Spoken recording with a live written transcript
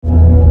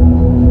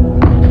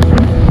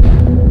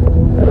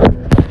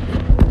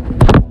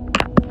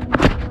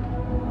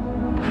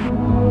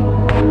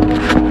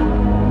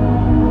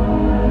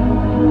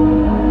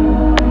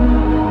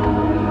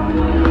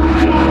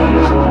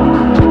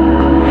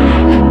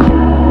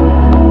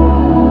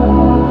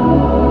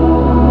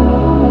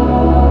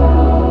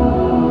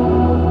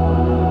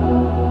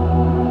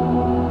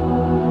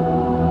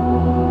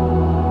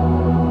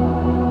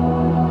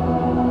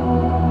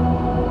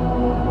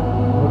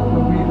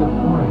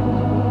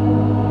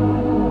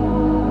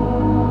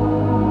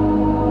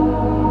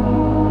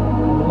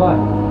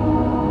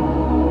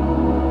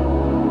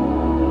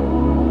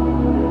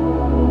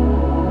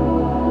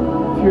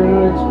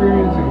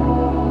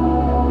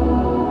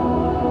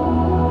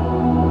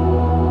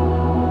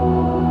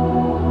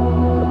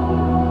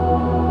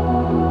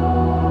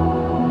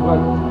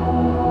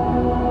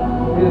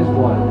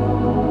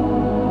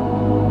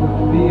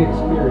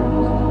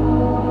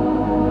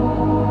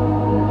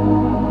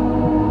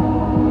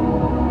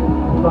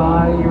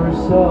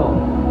yourself.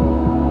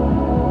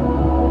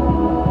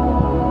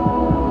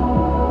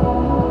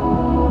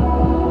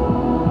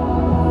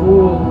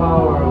 Full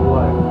power of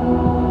life,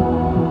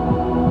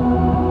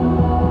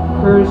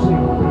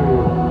 coursing through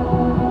you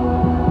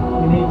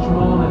in each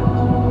moment.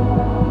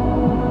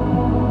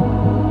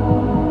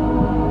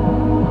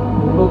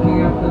 You're looking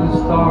up to the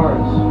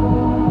stars,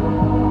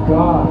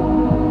 God,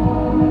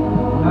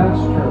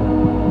 Master,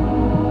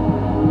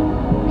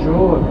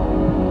 joy,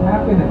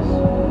 happiness.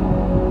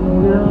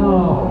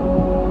 No.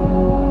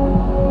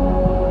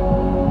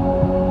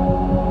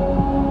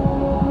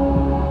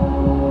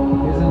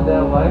 Isn't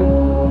that life?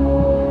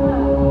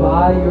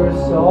 By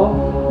yourself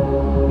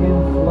in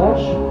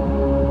flesh?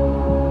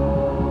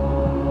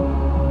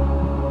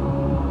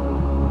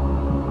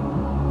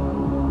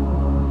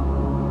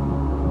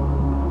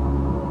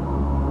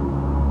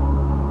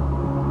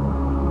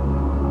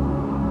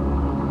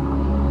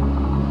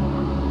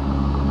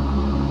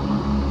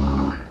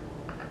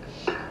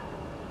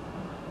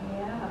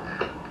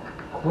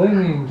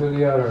 Clinging to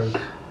the others. Yeah,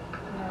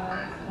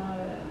 that's not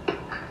it.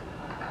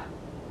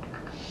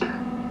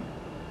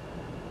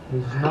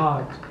 Is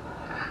not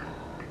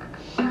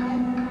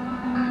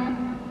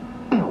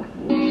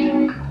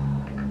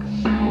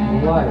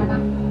life.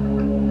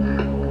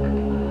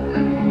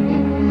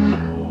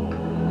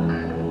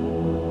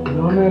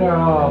 No matter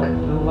how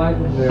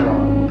enlightened they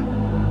are,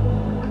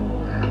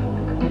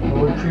 or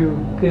what you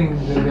think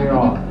that they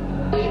are,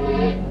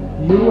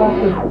 you have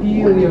to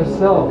feel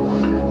yourself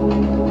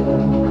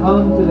and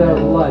come to that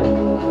life,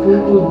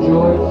 full,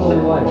 joyful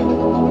life.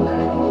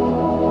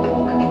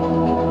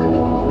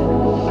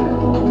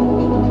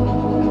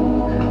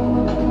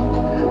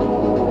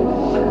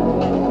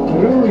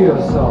 Through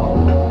yourself.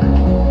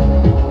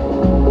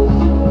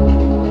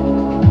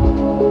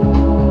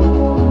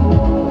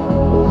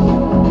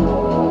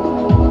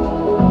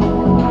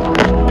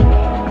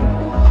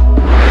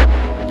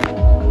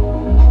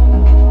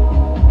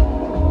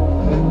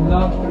 And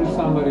not through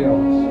somebody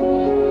else.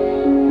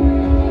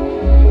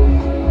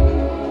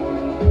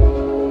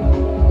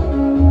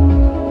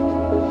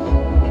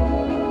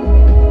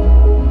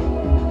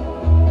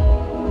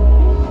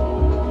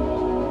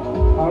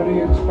 How do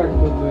you expect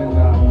of doing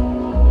that?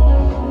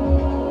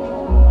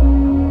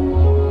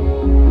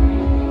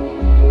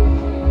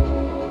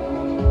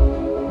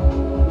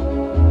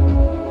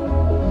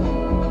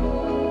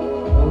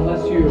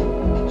 Unless you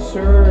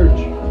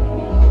surge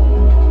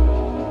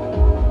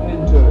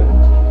into it,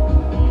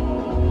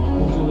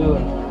 into the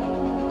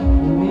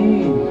me,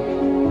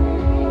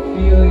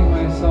 feeling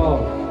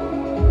myself,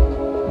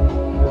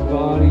 my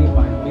body,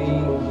 my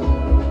being,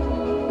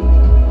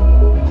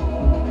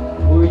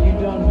 where you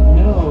don't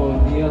know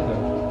the other,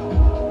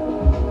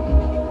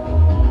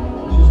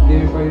 just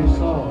there by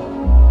yourself.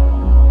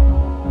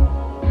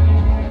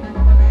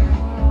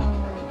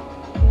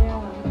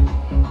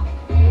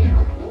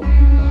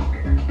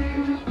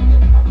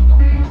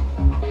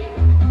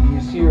 You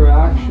see your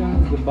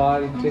actions the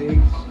body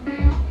takes.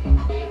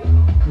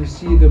 You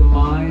see the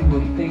mind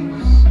that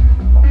thinks,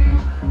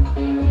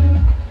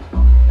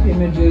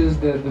 images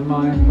that the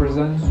mind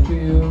presents to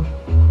you.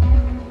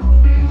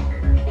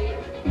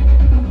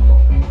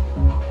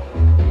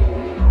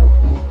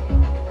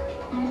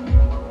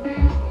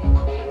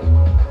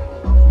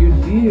 You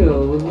deal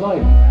with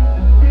life.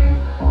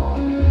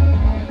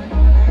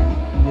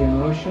 The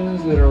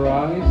emotions that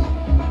arise,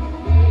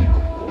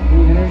 the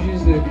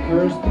energies that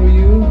curse through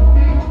you.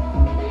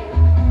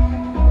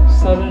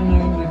 Sudden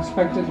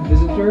unexpected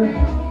visitor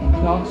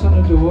knocks on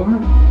the door,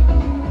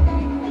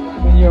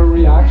 and your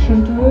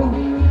reaction to it,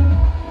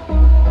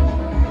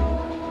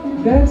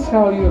 that's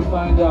how you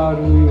find out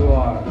who you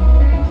are.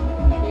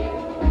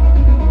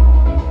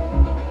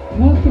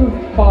 Not through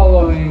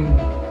following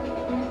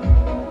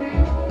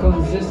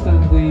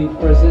consistently,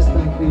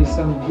 persistently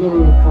some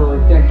guru for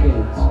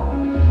decades.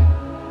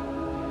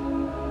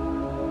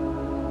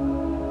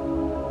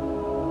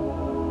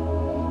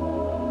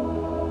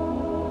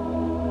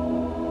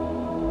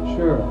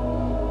 Sure,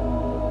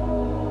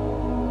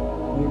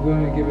 you're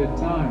going to give it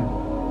time.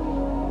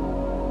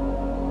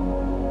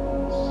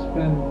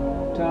 Spend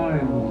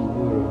time with the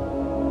Guru.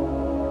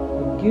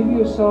 But give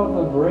yourself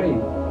a break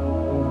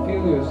and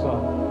feel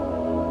yourself.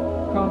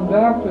 Come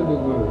back to the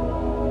Guru.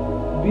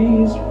 Be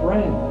his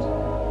friend,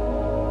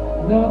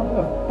 not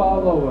a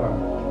follower.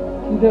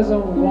 He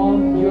doesn't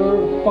want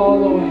your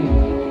following.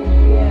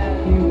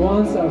 He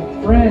wants a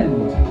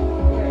friend.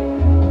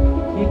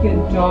 He can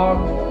talk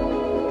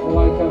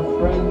like a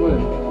friend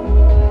would.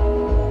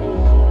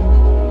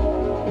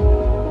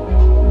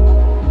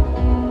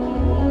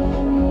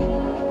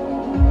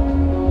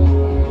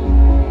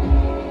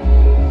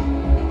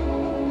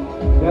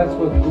 That's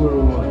what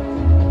Guru wants.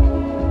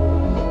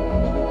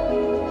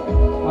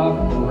 A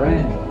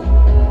friend,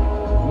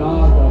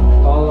 not a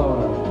follower.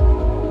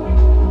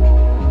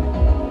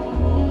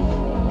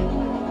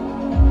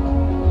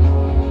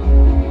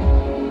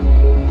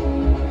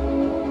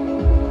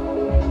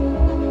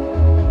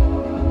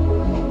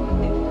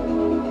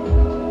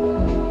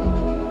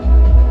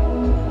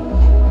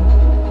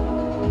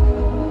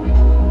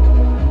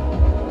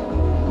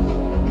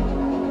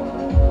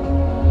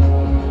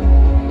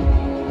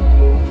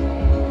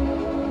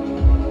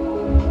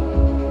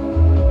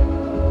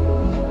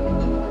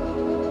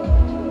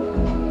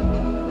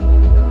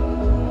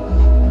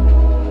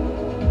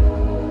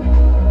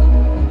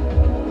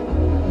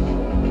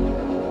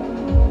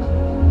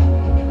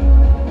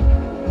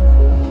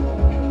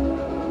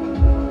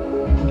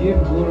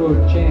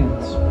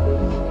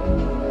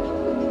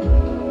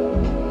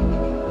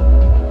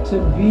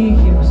 be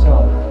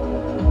himself.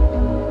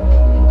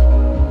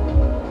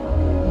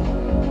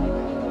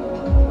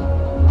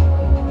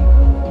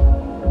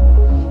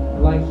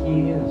 Like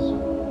he is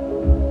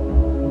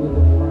with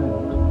a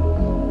friend,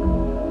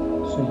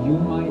 so you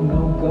might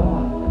know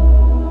God.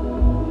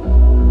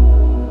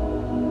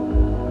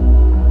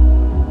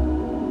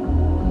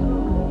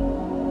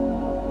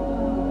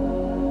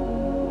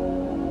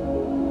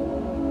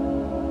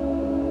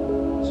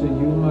 So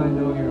you might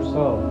know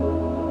yourself.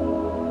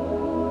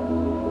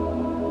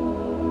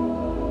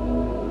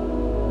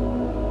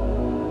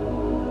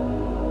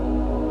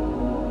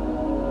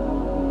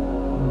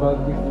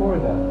 But before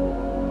that,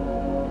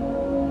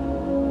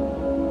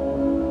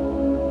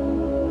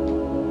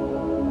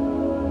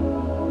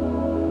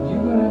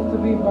 you're gonna have to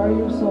be by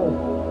yourself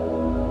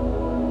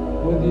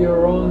with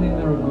your own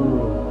inner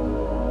guru.